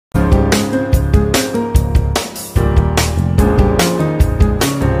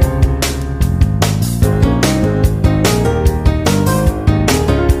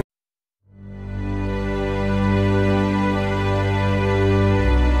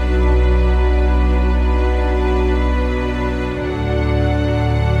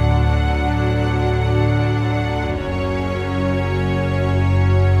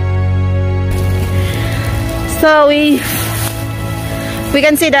So we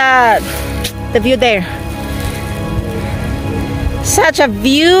can see the view there. Such a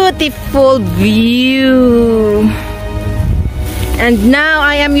beautiful view. And now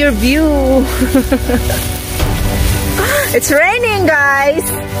I am your view. It's raining, guys.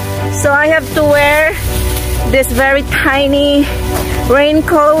 So I have to wear this very tiny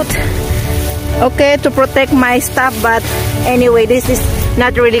raincoat, okay, to protect my stuff. But anyway, this is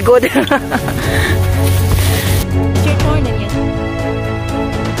not really good.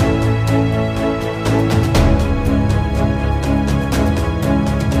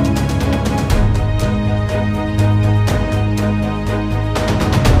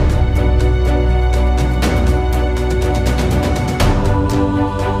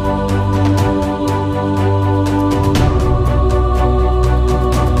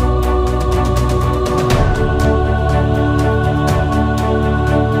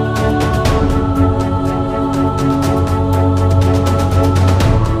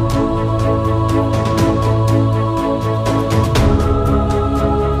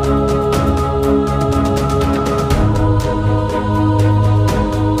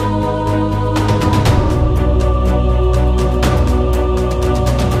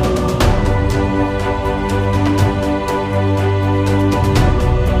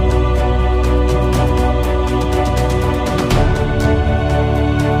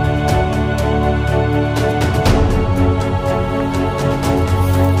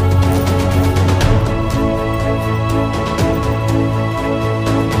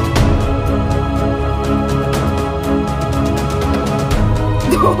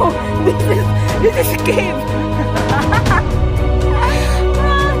 This is a cave.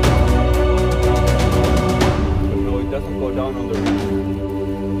 No, it doesn't go down on the roof.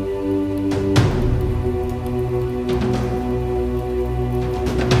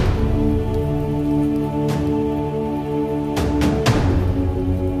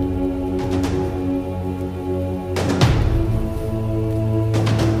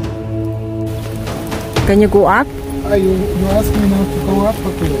 Can you go up? You asked me not to go up,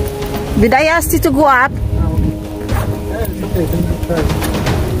 okay. Did I ask you to go up?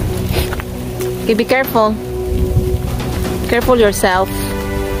 Okay, be careful. Careful yourself.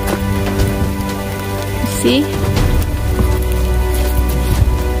 See?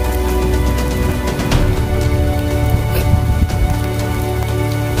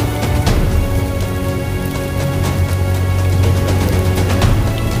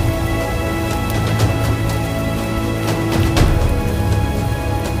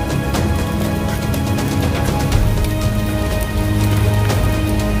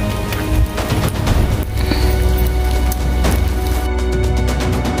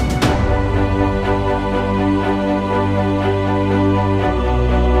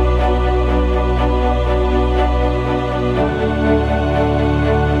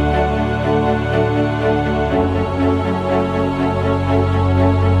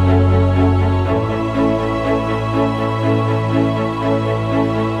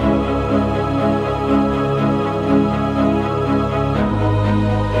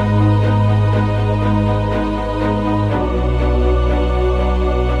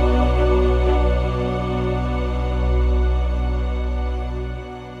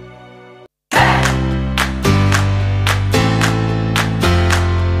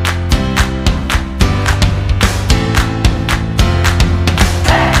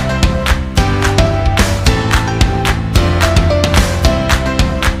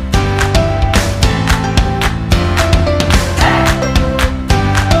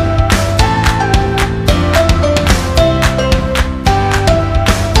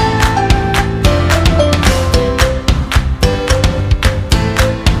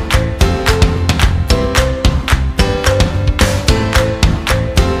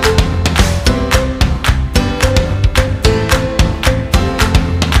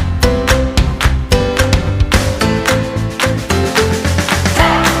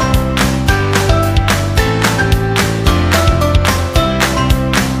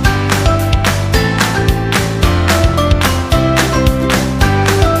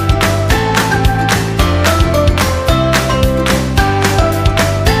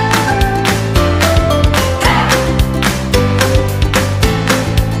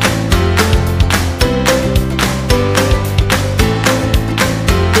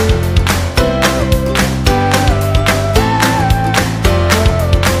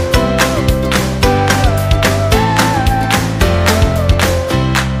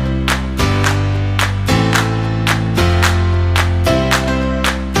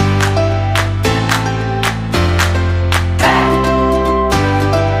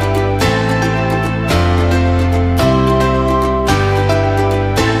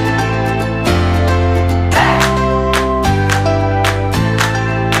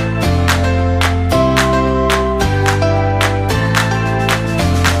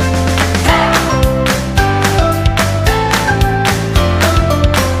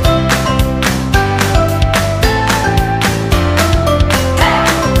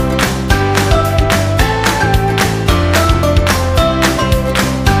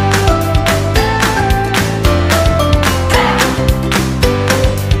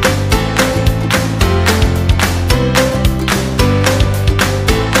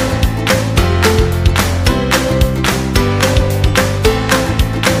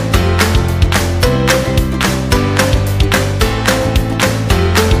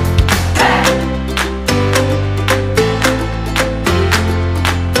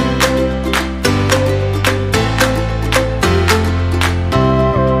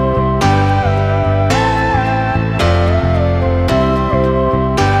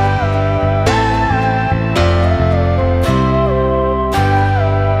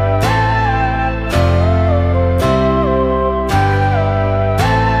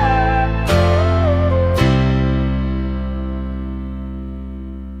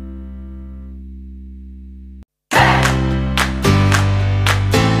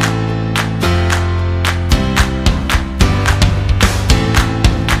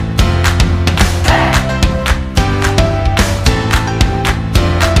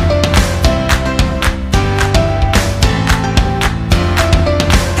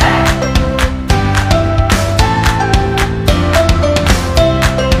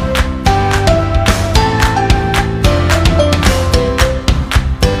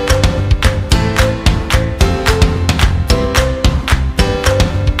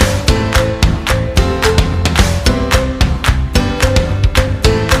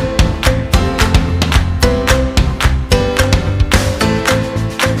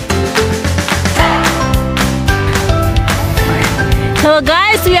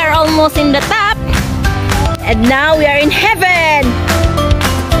 almost in the top. And now we are in heaven.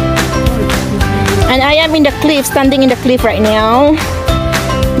 And I am in the cliff, standing in the cliff right now.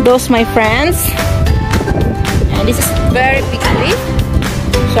 Those my friends. And this is very big cliff.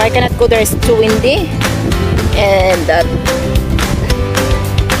 So I cannot go there, it's too windy. And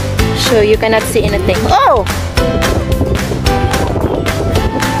so you cannot see anything. Oh!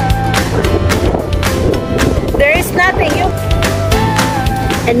 There is nothing.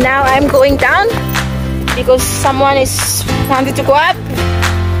 And now I'm going down because someone is wanting to go up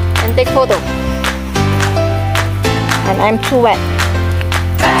and take photo. And I'm too wet.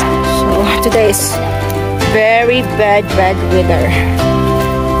 So today is very bad weather.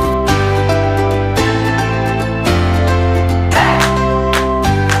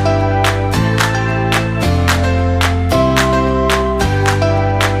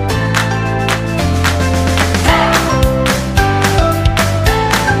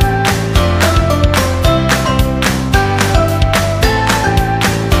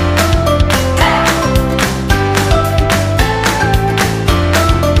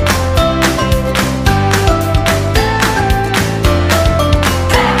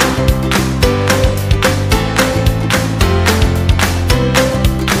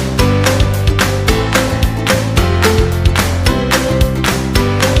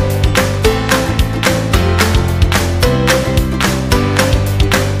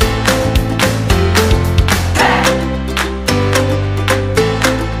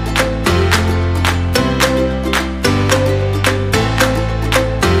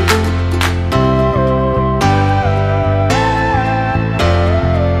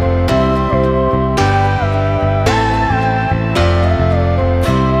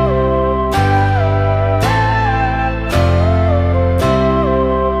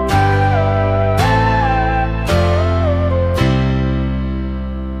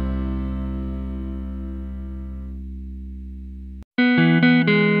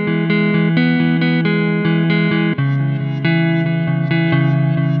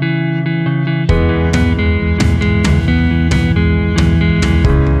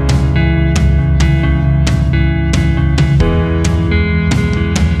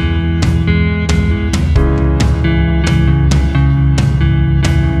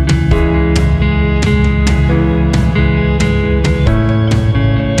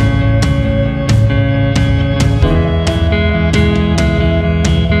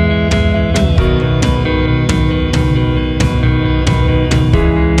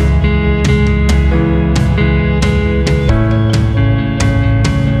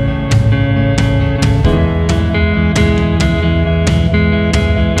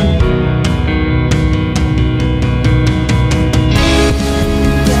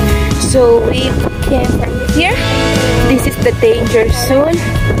 So we came from here. This is the danger zone.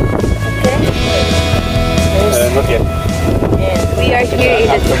 Okay. Not yet. And we are here in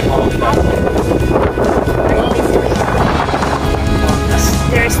the.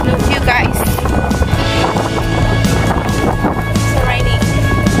 There's no view, guys.